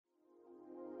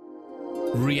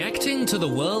Reacting to the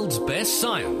world's best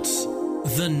science.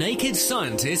 The Naked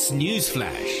Scientist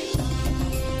Newsflash.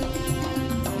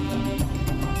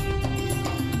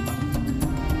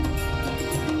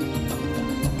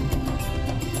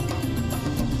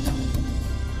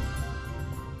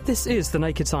 This is The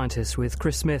Naked Scientist with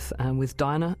Chris Smith and with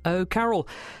Diana O'Carroll.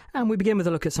 And we begin with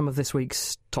a look at some of this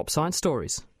week's top science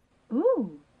stories.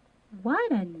 Ooh, what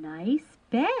a nice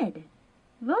bed.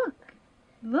 Look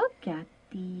at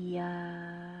the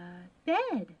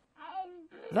bed.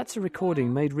 That's a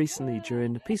recording made recently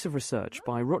during a piece of research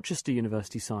by Rochester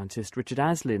University scientist Richard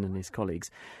Aslin and his colleagues,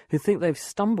 who think they've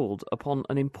stumbled upon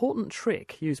an important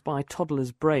trick used by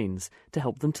toddlers' brains to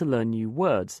help them to learn new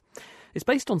words. It's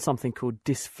based on something called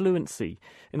disfluency,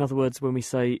 in other words, when we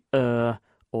say or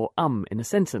in a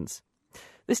sentence.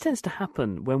 This tends to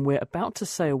happen when we're about to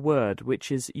say a word which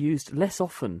is used less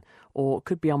often or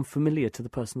could be unfamiliar to the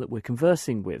person that we're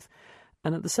conversing with.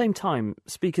 And at the same time,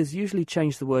 speakers usually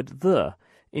change the word the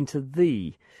into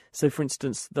the. So, for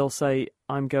instance, they'll say,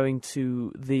 I'm going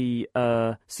to the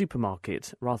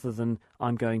supermarket, rather than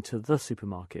I'm going to the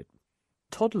supermarket.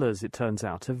 Toddlers, it turns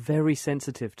out, are very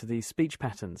sensitive to these speech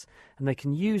patterns, and they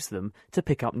can use them to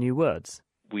pick up new words.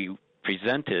 We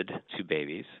presented to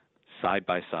babies, side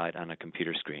by side on a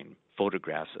computer screen,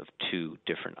 photographs of two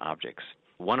different objects.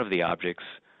 One of the objects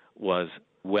was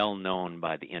well known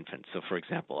by the infant. So, for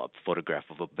example, a photograph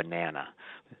of a banana.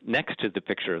 Next to the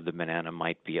picture of the banana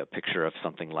might be a picture of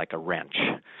something like a wrench,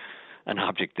 an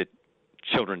object that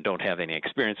children don't have any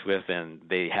experience with, and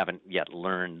they haven't yet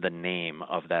learned the name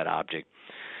of that object.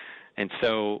 And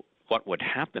so what would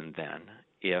happen then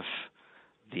if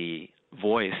the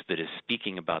voice that is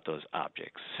speaking about those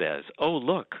objects says, oh,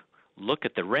 look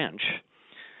at the wrench?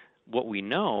 What we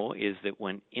know is that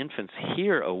when infants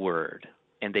hear a word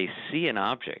and they see an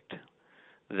object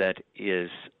that is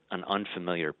an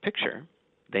unfamiliar picture,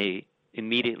 they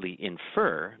immediately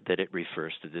infer that it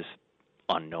refers to this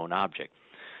unknown object.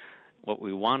 What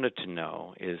we wanted to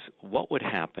know is what would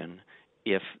happen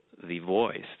if the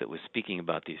voice that was speaking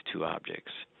about these two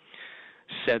objects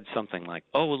said something like,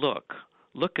 oh,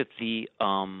 look at the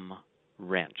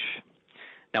wrench.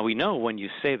 Now, we know when you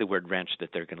say the word wrench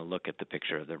that they're going to look at the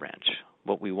picture of the wrench.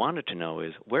 What we wanted to know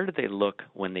is where do they look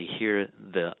when they hear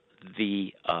the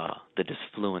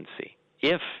disfluency?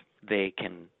 If they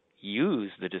can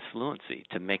use the disfluency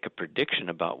to make a prediction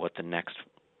about what the next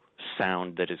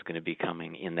sound that is going to be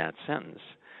coming in that sentence,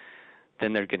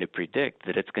 then they're going to predict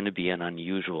that it's going to be an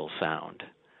unusual sound,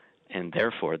 and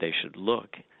therefore they should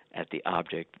look at the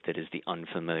object that is the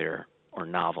unfamiliar or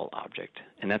novel object.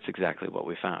 And that's exactly what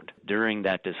we found. During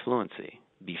that disfluency,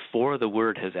 before the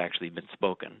word has actually been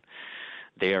spoken,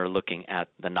 they are looking at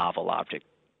the novel object.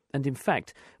 And in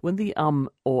fact, when the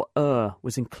or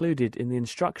was included in the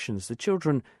instructions, the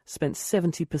children spent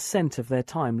 70% of their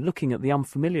time looking at the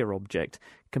unfamiliar object,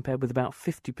 compared with about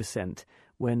 50%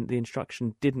 when the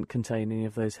instruction didn't contain any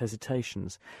of those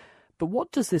hesitations. But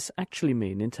what does this actually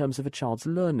mean in terms of a child's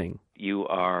learning? You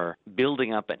are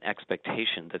building up an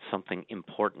expectation that something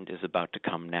important is about to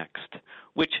come next,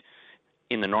 which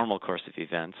in the normal course of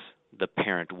events, the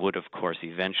parent would, of course,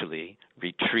 eventually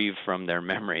retrieve from their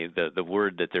memory the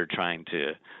word that they're trying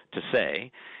to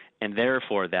say, and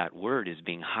therefore that word is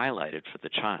being highlighted for the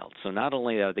child. So not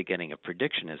only are they getting a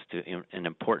prediction as to an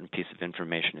important piece of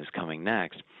information is coming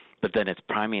next, but then it's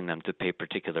priming them to pay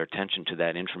particular attention to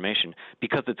that information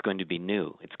because it's going to be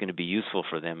new. It's going to be useful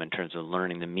for them in terms of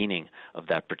learning the meaning of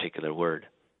that particular word.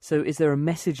 So is there a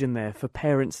message in there for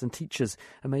parents and teachers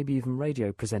and maybe even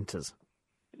radio presenters?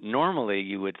 Normally,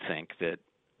 you would think that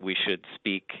we should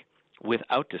speak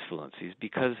without disfluencies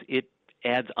because it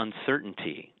adds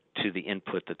uncertainty to the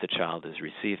input that the child is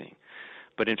receiving.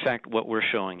 But in fact, what we're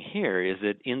showing here is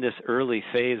that in this early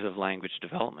phase of language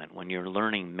development, when you're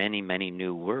learning many, many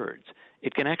new words,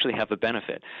 it can actually have a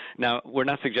benefit. Now, we're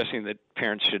not suggesting that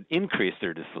parents should increase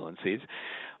their disfluencies,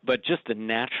 but just the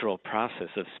natural process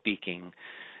of speaking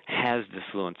has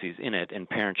disfluencies in it, and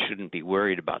parents shouldn't be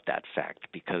worried about that fact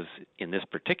because in this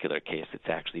particular case, it's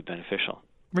actually beneficial.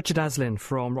 Richard Aslin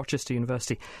from Rochester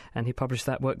University, and he published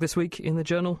that work this week in the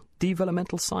journal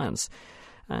Developmental Science.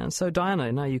 And so,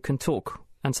 Diana, now you can talk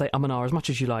and say and ah as much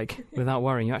as you like without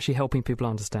worrying. You're actually helping people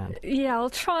understand. Yeah,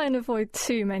 I'll try and avoid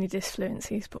too many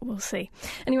disfluencies, but we'll see.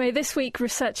 Anyway, this week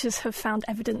researchers have found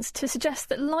evidence to suggest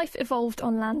that life evolved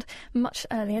on land much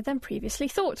earlier than previously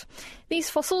thought.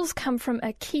 These fossils come from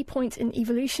a key point in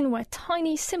evolution where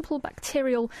tiny, simple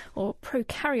bacterial or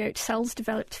prokaryote cells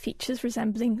developed features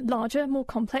resembling larger, more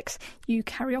complex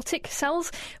eukaryotic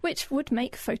cells, which would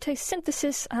make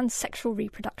photosynthesis and sexual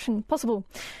reproduction possible.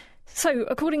 So,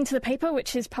 according to the paper,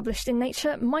 which is published in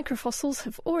Nature, microfossils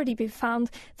have already been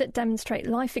found that demonstrate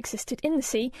life existed in the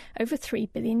sea over 3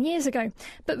 billion years ago,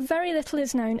 but very little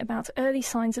is known about early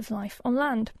signs of life on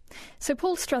land. So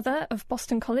Paul Struther of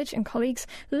Boston College and colleagues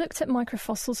looked at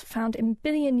microfossils found in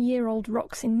billion-year-old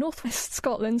rocks in northwest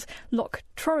Scotland's Loch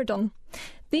Torridon.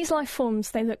 These life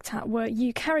forms they looked at were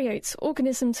eukaryotes,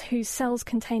 organisms whose cells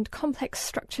contained complex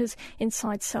structures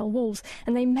inside cell walls,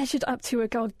 and they measured up to a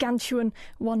gargantuan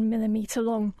 1 millimetre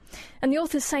long. And the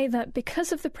authors say that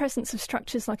because of the presence of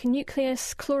structures like a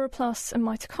nucleus, chloroplasts and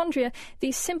mitochondria,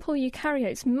 these simple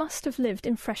eukaryotes must have lived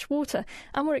in fresh water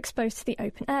and were exposed to the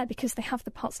open air because they have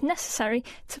the parts necessary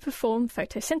to perform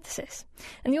photosynthesis.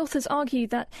 And the authors argue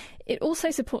that it also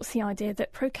supports the idea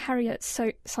that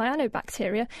prokaryote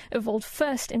cyanobacteria evolved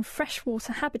first in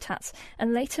freshwater habitats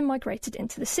and later migrated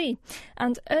into the sea.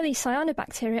 And early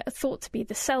cyanobacteria are thought to be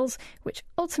the cells which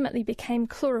ultimately became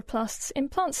chloroplasts in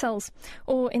plant cells,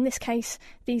 or in this case,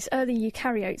 these early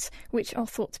eukaryotes, which are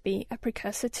thought to be a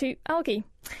precursor to algae.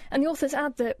 And the authors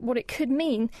add that what it could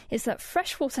mean is that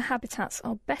freshwater habitats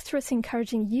are better at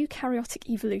encouraging eukaryotic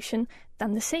evolution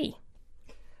than the sea.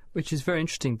 Which is very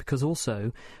interesting because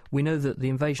also we know that the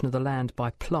invasion of the land by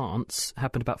plants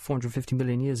happened about 450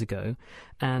 million years ago,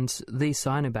 and these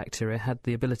cyanobacteria had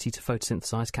the ability to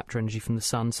photosynthesize, capture energy from the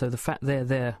sun, so the fact they're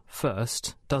there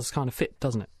first does kind of fit,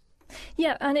 doesn't it?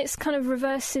 Yeah, and it's kind of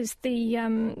reverses the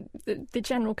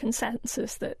general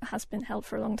consensus that has been held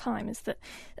for a long time, is that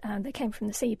they came from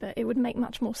the sea, but it would make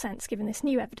much more sense given this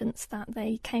new evidence that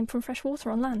they came from fresh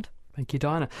water on land. Thank you,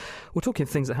 Diana. We're talking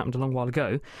things that happened a long while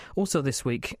ago. Also this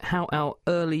week, how our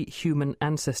early human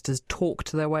ancestors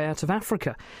talked their way out of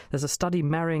Africa. There's a study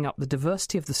marrying up the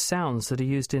diversity of the sounds that are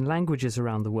used in languages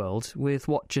around the world with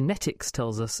what genetics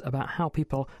tells us about how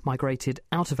people migrated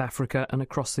out of Africa and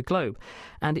across the globe.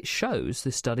 And it shows,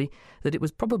 this study, that it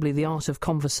was probably the art of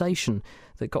conversation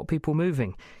that got people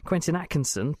moving. Quentin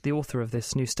Atkinson, the author of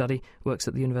this new study, works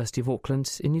at the University of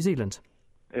Auckland in New Zealand.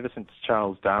 Ever since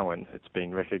Charles Darwin, it's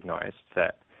been recognised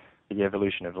that the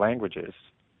evolution of languages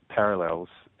parallels,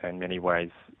 in many ways,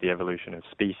 the evolution of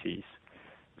species.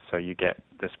 So you get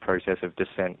this process of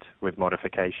descent with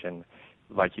modification,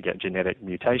 like you get genetic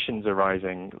mutations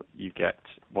arising, you get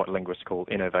what linguists call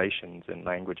innovations in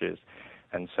languages.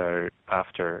 And so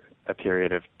after a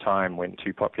period of time when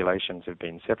two populations have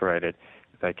been separated,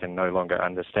 they can no longer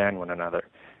understand one another,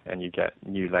 and you get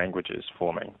new languages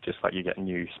forming, just like you get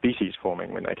new species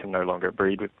forming when they can no longer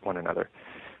breed with one another.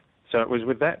 So it was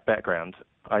with that background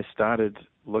I started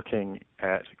looking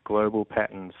at global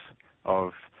patterns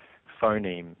of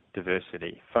phoneme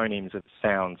diversity. Phonemes are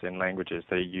sounds in languages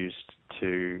that are used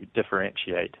to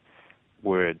differentiate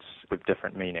words with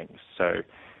different meanings. So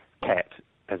cat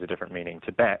has a different meaning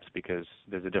to bat because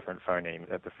there's a different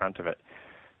phoneme at the front of it.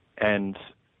 And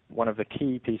one of the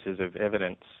key pieces of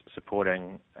evidence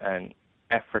supporting an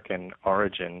African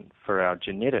origin for our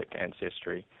genetic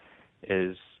ancestry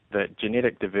is that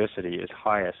genetic diversity is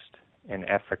highest in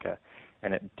Africa,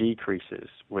 and it decreases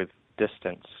with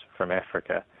distance from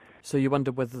Africa. So you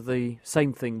wonder whether the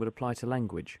same thing would apply to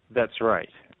language? That's right.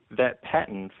 That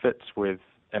pattern fits with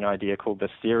an idea called the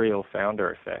serial founder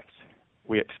effect.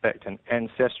 We expect an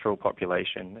ancestral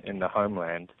population in the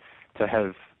homeland to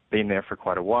have been there for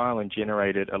quite a while and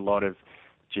generated a lot of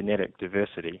genetic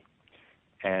diversity.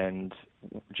 And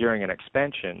during an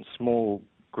expansion, small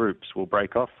groups will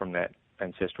break off from that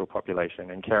ancestral population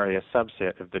and carry a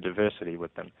subset of the diversity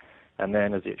with them. And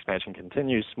then as the expansion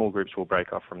continues, small groups will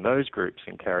break off from those groups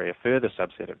and carry a further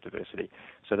subset of diversity.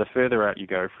 So the further out you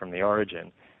go from the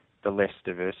origin, the less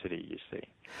diversity you see.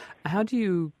 How do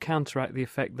you counteract the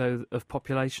effect, though, of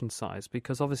population size?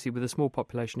 Because obviously with a small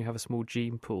population you have a small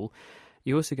gene pool.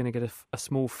 You're also going to get a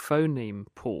small phoneme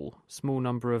pool, small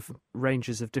number of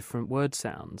ranges of different word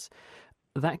sounds.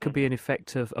 That could be an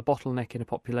effect of a bottleneck in a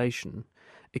population.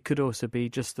 It could also be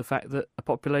just the fact that a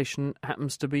population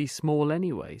happens to be small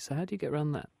anyway. So how do you get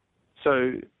around that?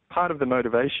 So part of the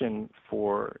motivation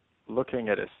for looking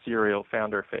at a serial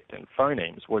founder effect in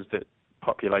phonemes was that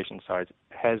population size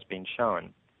has been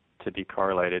shown to be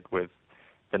correlated with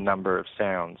the number of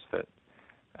sounds that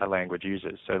a language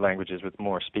uses. So languages with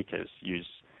more speakers use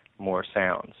more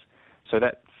sounds. So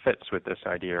that fits with this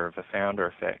idea of a founder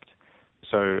effect.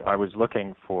 So I was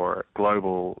looking for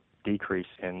global decrease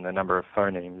in the number of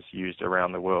phonemes used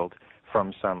around the world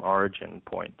from some origin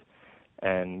point.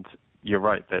 And you're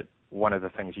right that one of the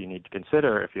things you need to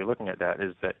consider if you're looking at that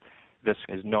is that this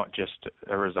is not just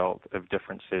a result of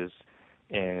differences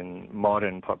in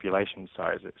modern population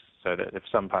sizes, so that if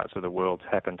some parts of the world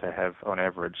happen to have, on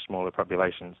average, smaller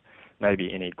populations,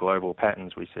 maybe any global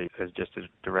patterns we see as just a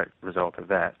direct result of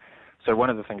that. So one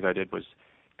of the things I did was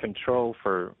control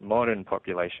for modern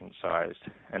population size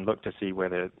and look to see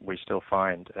whether we still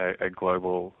find a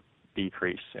global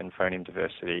decrease in phoneme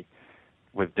diversity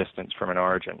with distance from an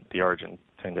origin. The origin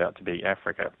turned out to be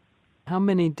Africa. How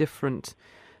many different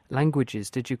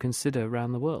languages did you consider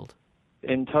around the world?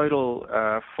 In total,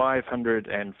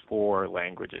 504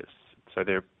 languages. So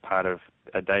they're part of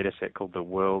a data set called the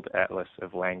World Atlas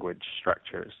of Language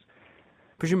Structures.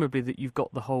 Presumably that you've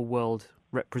got the whole world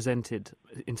represented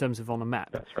in terms of on a map.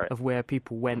 That's right. Of where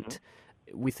people went,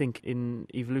 we think, in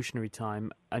evolutionary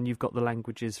time, and you've got the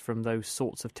languages from those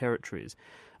sorts of territories.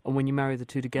 And when you marry the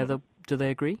two together, do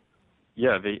they agree?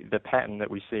 Yeah, the pattern that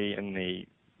we see in the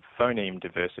phoneme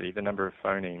diversity, the number of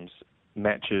phonemes,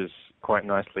 matches quite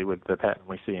nicely with the pattern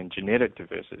we see in genetic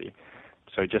diversity.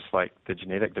 So just like the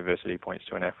genetic diversity points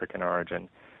to an African origin,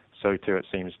 so too it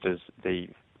seems does the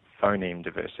phoneme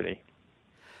diversity.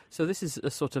 So this is a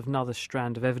sort of another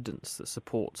strand of evidence that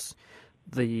supports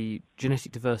the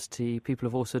genetic diversity. People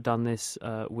have also done this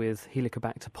with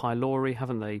Helicobacter pylori,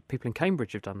 haven't they? People in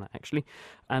Cambridge have done that, actually.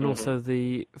 And also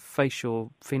the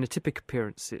facial phenotypic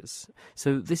appearances.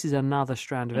 So this is another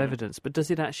strand of evidence. But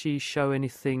does it actually show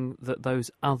anything that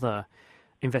those other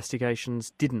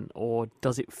investigations didn't? Or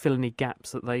does it fill any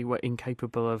gaps that they were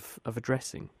incapable of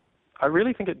addressing? I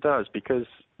really think it does, because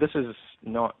this is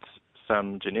not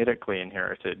some genetically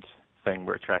inherited thing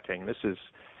we're tracking. This is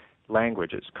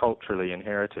language. It's culturally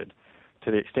inherited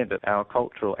to the extent that our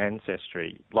cultural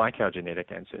ancestry, like our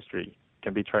genetic ancestry,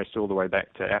 can be traced all the way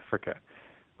back to Africa,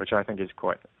 which I think is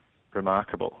quite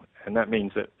remarkable. And that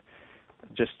means that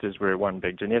just as we're one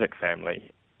big genetic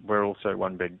family, we're also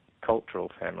one big cultural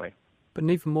family. But an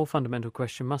even more fundamental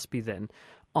question must be then,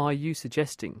 are you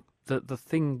suggesting that the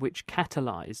thing which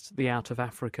catalysed the out of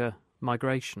Africa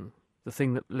migration, the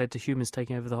thing that led to humans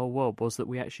taking over the whole world, was that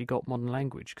we actually got modern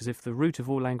language? Because if the root of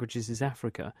all languages is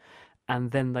Africa,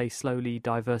 and then they slowly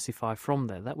diversify from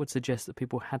there, that would suggest that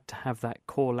people had to have that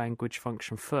core language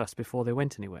function first before they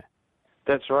went anywhere.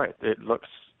 That's right. It looks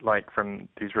like from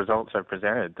these results I've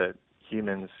presented that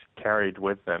humans carried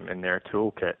with them in their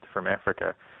toolkit from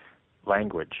Africa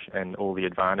language and all the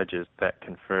advantages that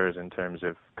confers in terms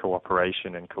of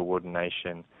cooperation and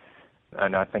coordination.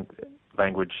 And I think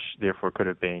language, therefore, could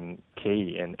have been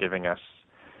key in giving us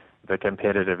the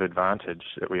competitive advantage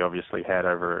that we obviously had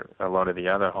over a lot of the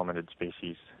other hominid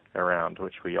species around,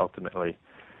 which we ultimately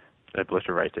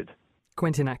obliterated.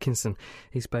 Quentin Atkinson.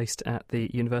 He's based at the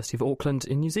University of Auckland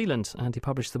in New Zealand, and he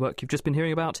published the work you've just been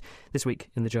hearing about this week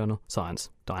in the journal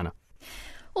Science. Diana.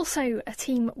 Also, a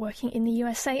team working in the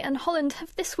USA and Holland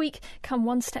have this week come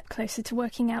one step closer to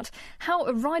working out how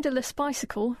a riderless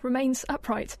bicycle remains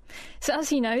upright. So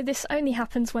as you know, this only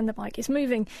happens when the bike is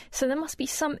moving, so there must be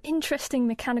some interesting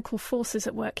mechanical forces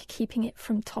at work keeping it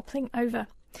from toppling over.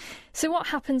 So what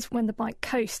happens when the bike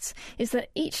coasts is that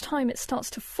each time it starts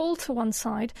to fall to one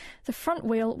side, the front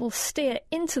wheel will steer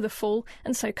into the fall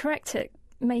and so correct it,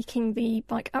 making the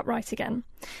bike upright again.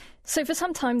 So for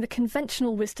some time, the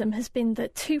conventional wisdom has been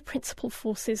that two principal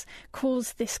forces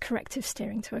cause this corrective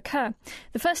steering to occur.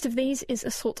 The first of these is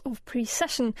a sort of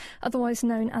precession, otherwise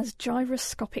known as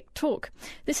gyroscopic torque.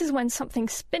 This is when something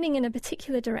spinning in a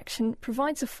particular direction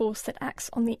provides a force that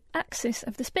acts on the axis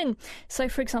of the spin. So,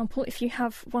 for example, if you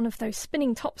have one of those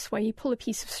spinning tops where you pull a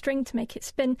piece of string to make it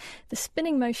spin, the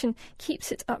spinning motion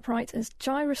keeps it upright as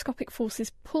gyroscopic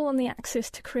forces pull on the axis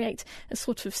to create a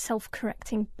sort of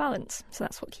self-correcting balance. So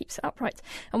that's what keeps it upright.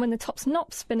 And when the top's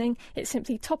not spinning, it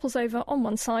simply topples over on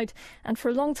one side, and for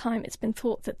a long time it's been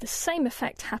thought that the same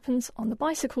effect happens on the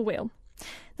bicycle wheel.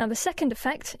 Now, the second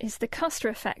effect is the Custer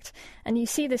effect, and you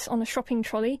see this on a shopping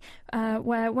trolley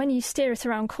where when you steer it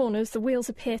around corners, the wheels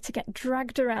appear to get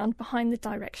dragged around behind the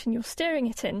direction you're steering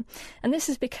it in. And this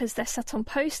is because they're set on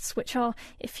posts which are,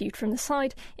 if viewed from the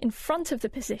side, in front of the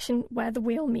position where the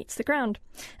wheel meets the ground.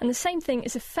 And the same thing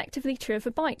is effectively true of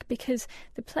a bike, because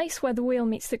the place where the wheel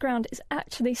meets the ground is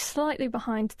actually slightly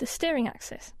behind the steering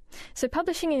axis. So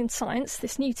publishing in Science,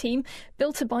 this new team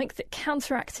built a bike that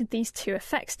counteracted these two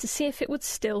effects to see if it would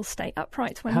still stay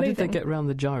upright when moving. How did they get around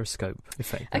the gyroscope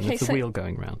effect with the wheel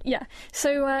going round? Yeah,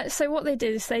 so what they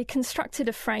did is they constructed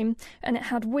a frame, and it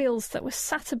had wheels that were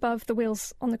sat above the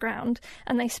wheels on the ground,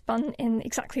 and they spun in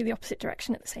exactly the opposite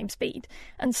direction at the same speed.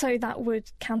 And so that would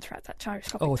counteract that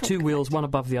gyroscopic torque two wheels, effect. One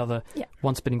above the other,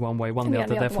 one spinning one way, one the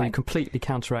other, therefore you completely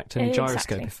counteract any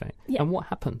gyroscope effect. Yeah. And what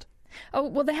happened? Oh,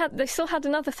 well, they still had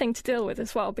another thing to deal with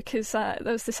as well, because there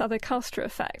was this other caster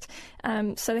effect.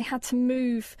 So they had to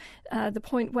move the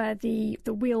point where the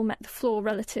wheel met the floor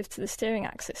relative to the steering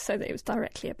axis so that it was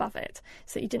directly above it,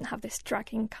 so that you didn't have this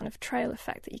dragging kind of trail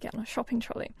effect that you get on a shopping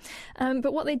trolley.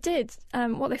 But what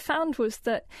they found was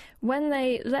that when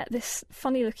they let this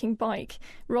funny-looking bike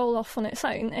roll off on its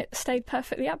own, it stayed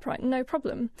perfectly upright, no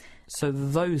problem. So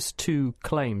those two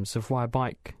claims of why a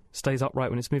bike stays upright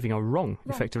when it's moving are wrong.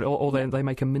 Effectively, or they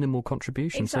make a minimal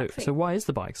contribution. Exactly. So why is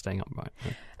the bike staying upright?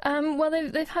 Well,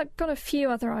 they've got a few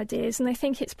other ideas, and they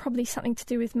think it's probably something to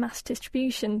do with mass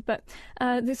distribution. But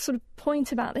the sort of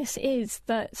point about this is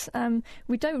that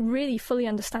we don't really fully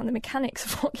understand the mechanics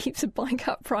of what keeps a bike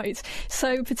upright.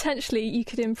 So potentially you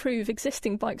could improve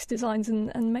existing bikes' designs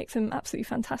and make them absolutely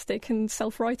fantastic and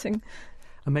self-righting.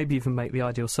 And maybe even make the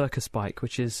ideal circus bike,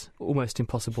 which is almost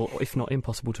impossible, if not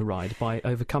impossible, to ride, by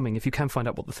overcoming, if you can find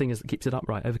out what the thing is that keeps it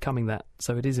upright, overcoming that,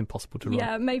 so it is impossible to ride.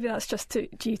 Yeah, maybe that's just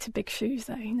due to big shoes,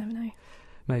 though, you never know.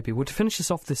 Maybe. Well, to finish us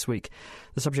off this week,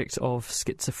 the subject of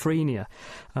schizophrenia,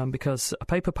 because a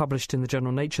paper published in the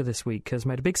journal Nature this week has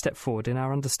made a big step forward in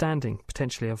our understanding,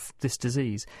 potentially, of this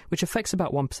disease, which affects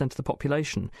about 1% of the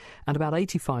population, and about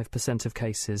 85% of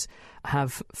cases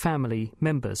have family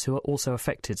members who are also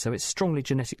affected, so it's strongly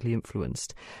genetically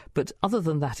influenced. But other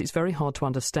than that, it's very hard to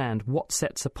understand what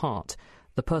sets apart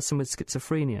the person with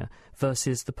schizophrenia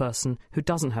versus the person who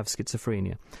doesn't have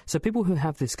schizophrenia. So people who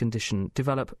have this condition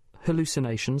develop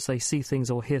hallucinations, they see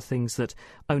things or hear things that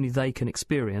only they can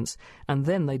experience, and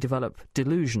then they develop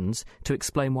delusions to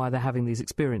explain why they're having these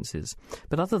experiences.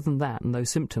 But other than that and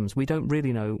those symptoms, we don't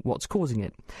really know what's causing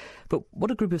it. But what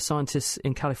a group of scientists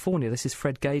in California, this is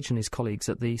Fred Gage and his colleagues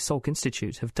at the Salk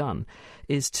Institute, have done,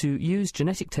 is to use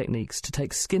genetic techniques to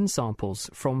take skin samples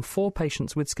from 4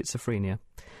 patients with schizophrenia.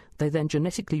 They then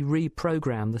genetically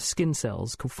reprogram the skin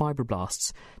cells, called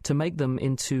fibroblasts, to make them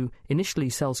into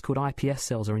initially cells called iPS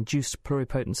cells, or induced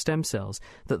pluripotent stem cells,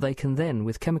 that they can then,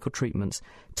 with chemical treatments,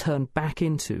 turn back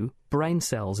into brain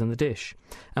cells in the dish.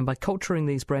 And by culturing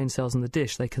these brain cells in the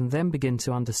dish, they can then begin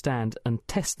to understand and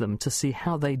test them to see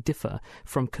how they differ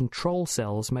from control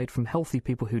cells made from healthy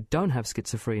people who don't have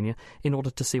schizophrenia, in order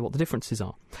to see what the differences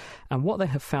are. And what they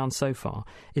have found so far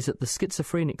is that the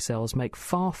schizophrenic cells make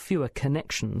far fewer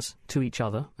connections to each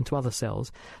other and to other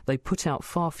cells. They put out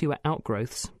far fewer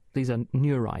outgrowths. These are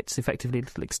neurites, effectively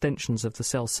little extensions of the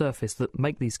cell surface that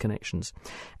make these connections.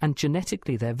 And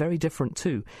genetically, they're very different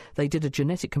too. They did a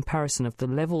genetic comparison of the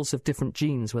levels of different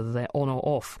genes, whether they're on or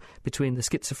off, between the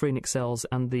schizophrenic cells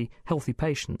and the healthy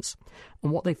patients.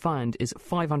 And what they find is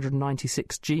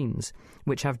 596 genes,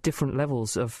 which have different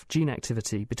levels of gene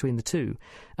activity between the two.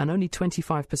 And only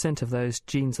 25% of those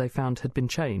genes they found had been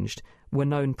changed were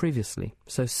known previously.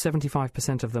 So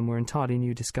 75% of them were entirely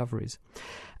new discoveries.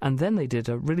 And then they did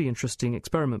a really interesting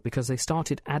experiment, because they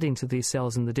started adding to these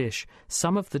cells in the dish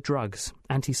some of the drugs,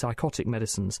 antipsychotic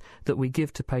medicines, that we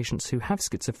give to patients who have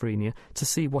schizophrenia, to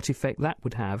see what effect that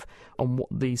would have on what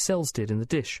the cells did in the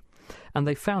dish. And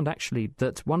they found actually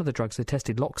that one of the drugs they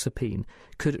tested, loxapine,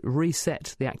 could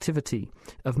reset the activity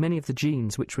of many of the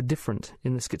genes which were different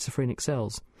in the schizophrenic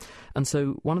cells. And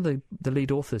so one of the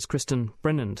lead authors, Kristen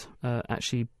Brennand,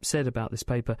 actually said about this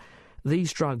paper,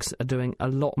 these drugs are doing a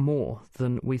lot more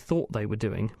than we thought they were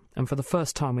doing. And for the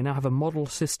first time, we now have a model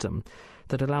system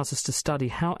that allows us to study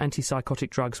how antipsychotic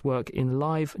drugs work in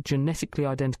live, genetically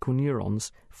identical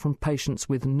neurons from patients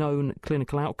with known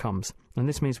clinical outcomes. And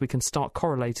this means we can start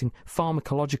correlating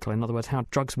pharmacological, in other words, how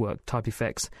drugs work, type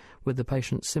effects with the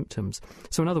patient's symptoms.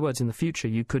 So in other words, in the future,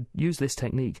 you could use this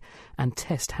technique and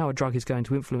test how a drug is going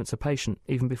to influence a patient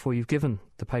even before you've given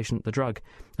the patient the drug.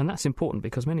 And that's important,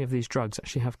 because many of these drugs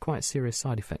actually have quite serious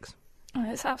side effects. Oh,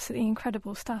 it's absolutely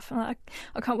incredible stuff. I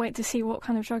can't wait to see what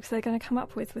kind of drugs they're going to come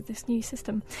up with this new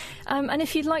system. And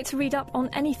if you'd like to read up on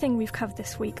anything we've covered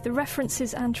this week, the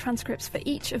references and transcripts for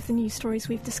each of the news stories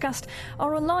we've discussed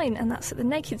are online, and that's at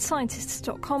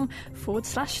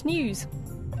thenakedscientists.com/news.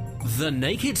 The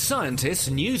Naked Scientists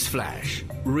News Flash,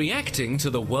 reacting to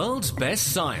the world's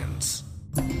best science.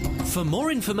 For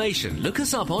more information, look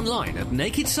us up online at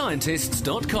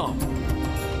nakedscientists.com.